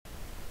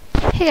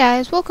Hey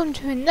guys, welcome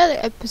to another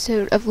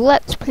episode of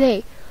Let's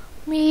Play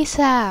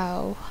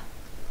Misao.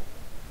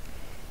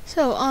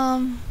 So,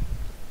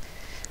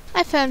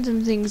 I found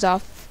some things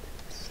off.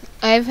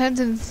 I found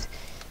some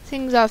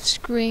things off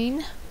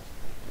screen.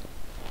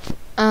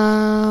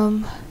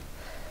 One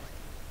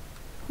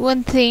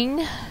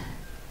thing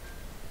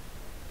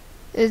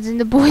is in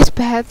the boys'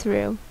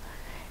 bathroom.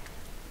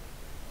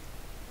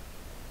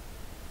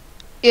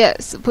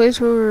 Yes, the place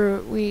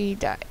where we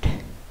died.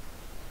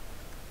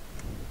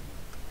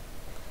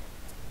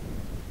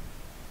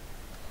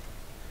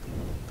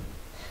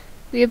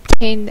 We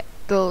obtained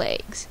the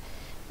legs.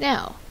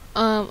 Now,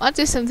 I'll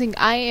do something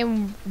I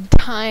am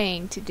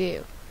dying to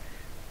do.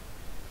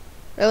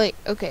 Really?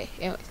 Okay,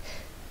 anyways.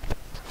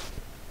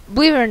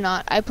 Believe it or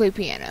not, I play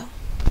piano.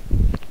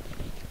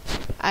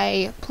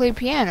 I play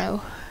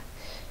piano.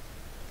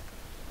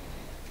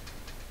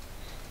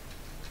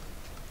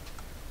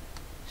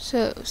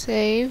 So,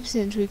 save,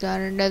 since we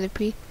got another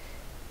piece.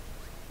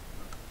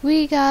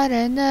 We got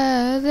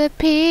another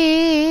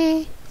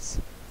piece.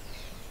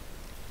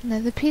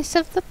 Another piece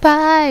of the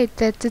pie.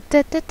 Da, da,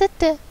 da, da, da,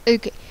 da.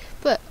 Okay,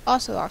 but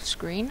also off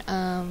screen.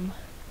 I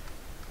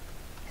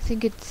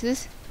think it's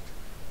this.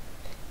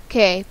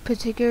 Okay,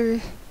 particular.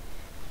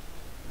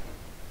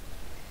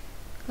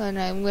 And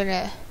I'm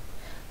gonna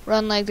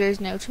run like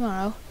there's no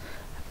tomorrow.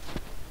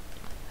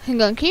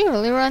 Hang on, can you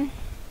really run?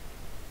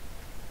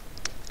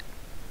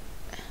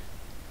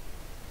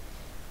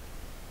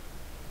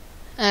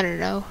 I don't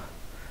know.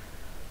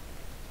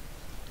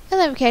 You'll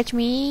never catch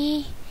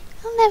me.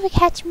 You'll never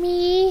catch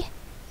me.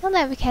 You'll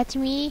never catch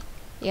me.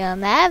 You'll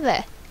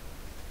never.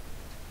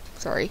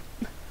 Sorry.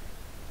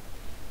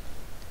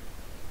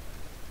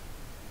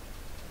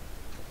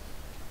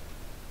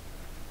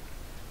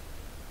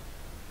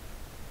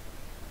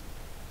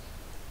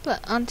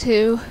 But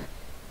onto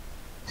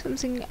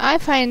something I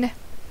find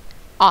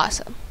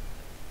awesome.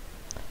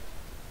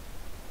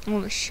 I'm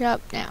gonna shut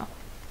up now.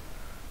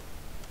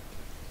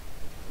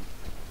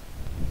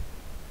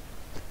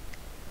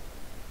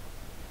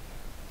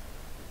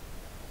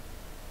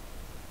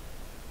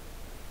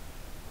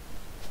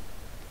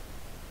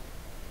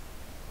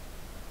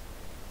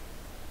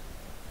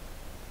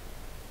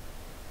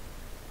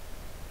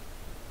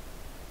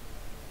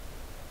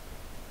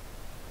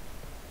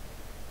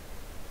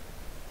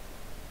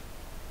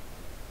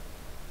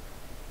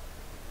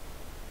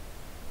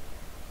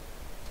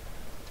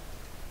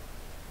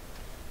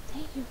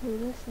 Thank you for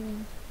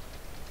listening.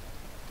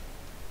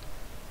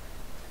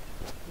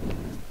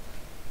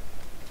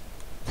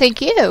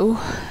 Thank you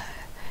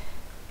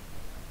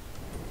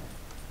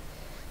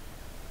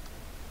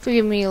for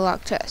giving me a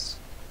lock test.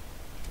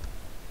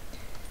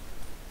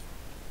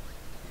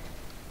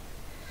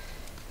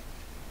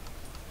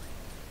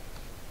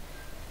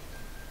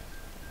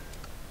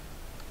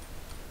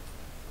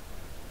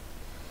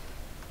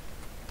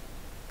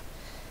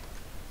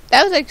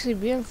 That was actually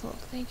beautiful.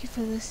 Thank you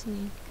for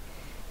listening.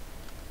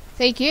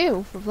 Thank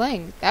you for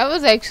playing. That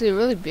was actually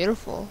really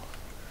beautiful.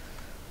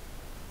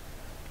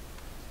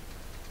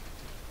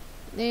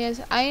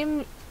 Yes, I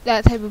am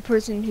that type of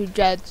person who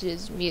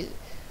judges music,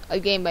 a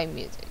game by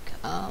music.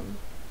 I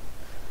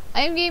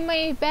am getting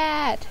my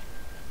bat.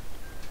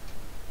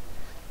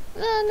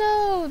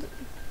 No.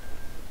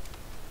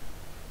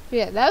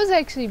 Yeah, that was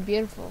actually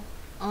beautiful.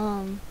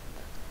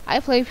 I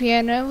play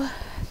piano.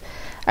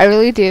 I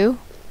really do.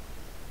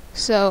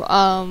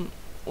 So,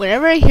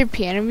 whenever I hear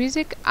piano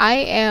music, I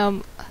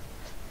am.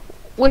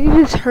 What you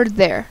just heard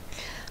there,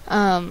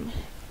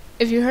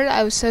 if you heard it,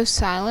 I was so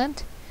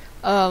silent,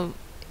 and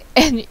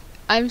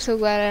I'm so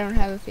glad I don't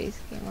have a face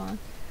cam on.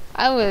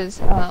 I was,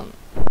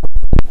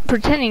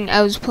 pretending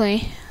I was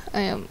playing,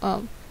 I am,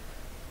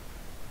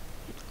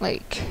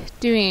 like,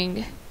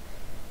 doing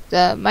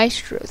the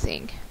maestro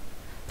thing.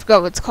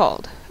 Forgot what it's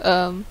called.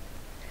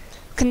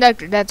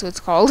 Conductor, that's what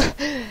it's called.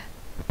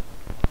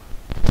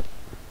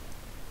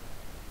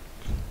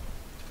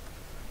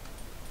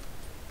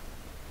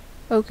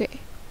 Okay.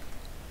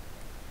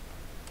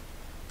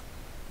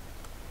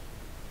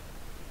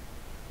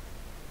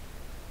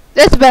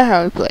 That's about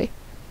how I play.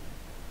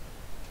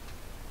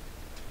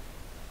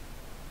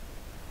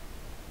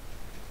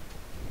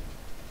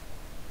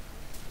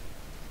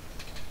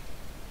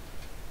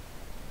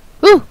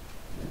 Woo!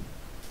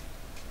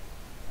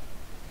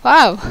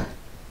 Wow.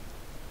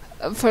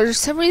 For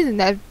some reason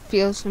that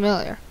feels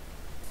familiar.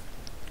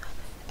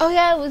 Oh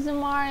yeah, it was in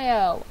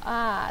Mario.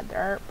 Ah,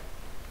 derp.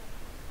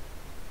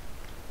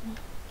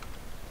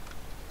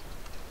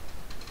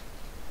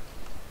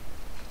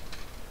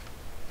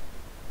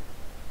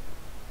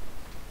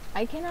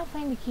 I cannot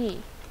find the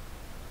key.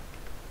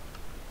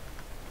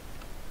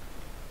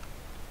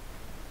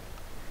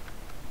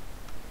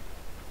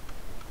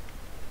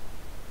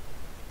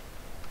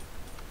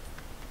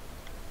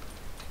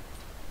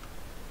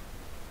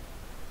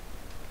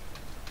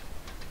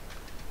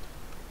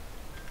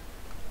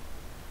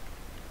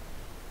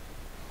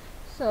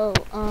 So,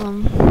 where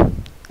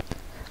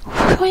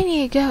do I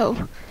need to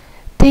go?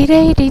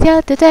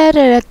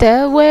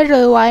 Where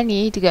do I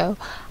need to go?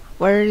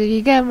 Where did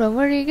he come from?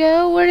 Where did he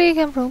go? Where did he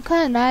come from?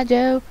 Cotton Eye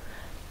Joe.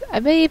 I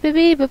need to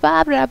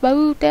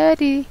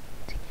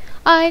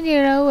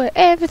know what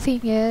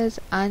everything is.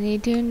 I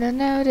need to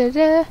know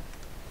da.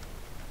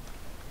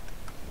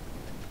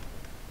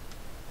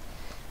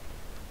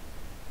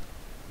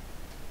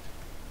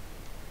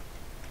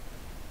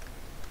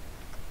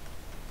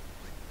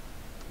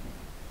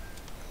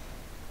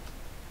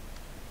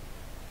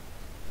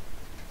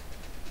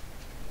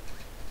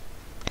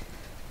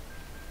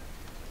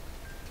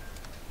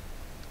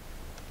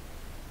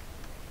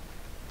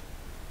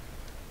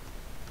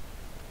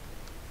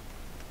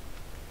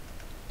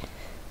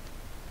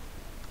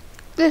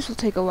 This will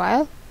take a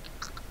while.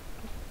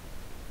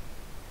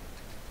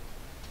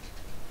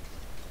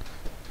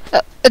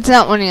 It's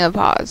not wanting to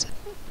pause.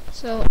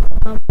 So,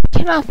 I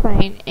cannot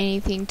find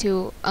anything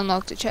to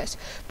unlock the chest.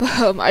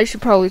 But, I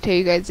should probably tell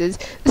you guys this.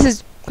 This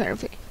is kind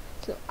of funny.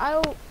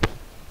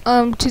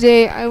 So,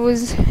 today I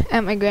was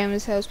at my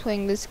grandma's house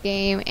playing this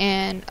game,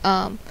 and,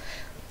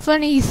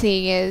 funny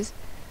thing is,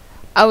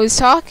 I was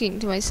talking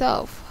to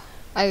myself.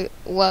 I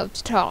love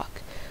to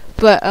talk.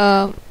 But,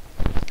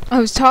 I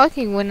was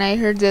talking when I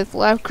heard this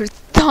loud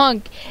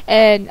thunk,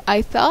 and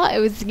I thought it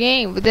was the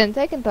game, but then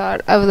second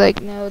thought, I was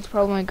like, no, it's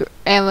probably my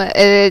grandma,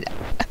 and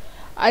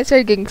I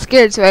started getting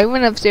scared, so I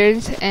went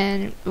upstairs,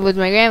 and with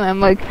my grandma, I'm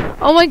like,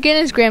 oh my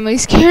goodness, grandma, you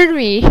scared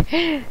me,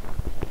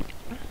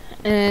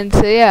 and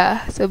so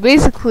yeah, so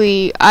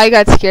basically, I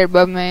got scared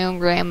by my own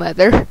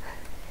grandmother.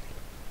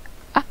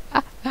 But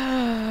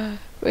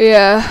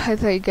yeah, I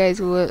thought you guys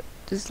would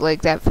just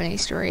like that funny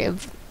story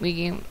of me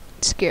getting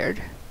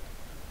scared.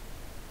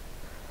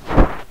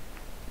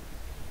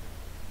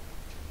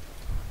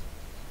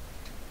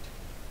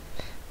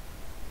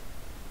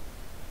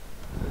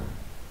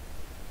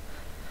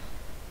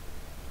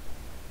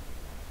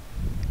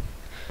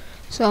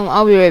 So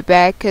I'll be right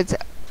back, because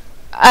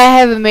I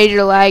have a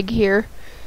major lag here.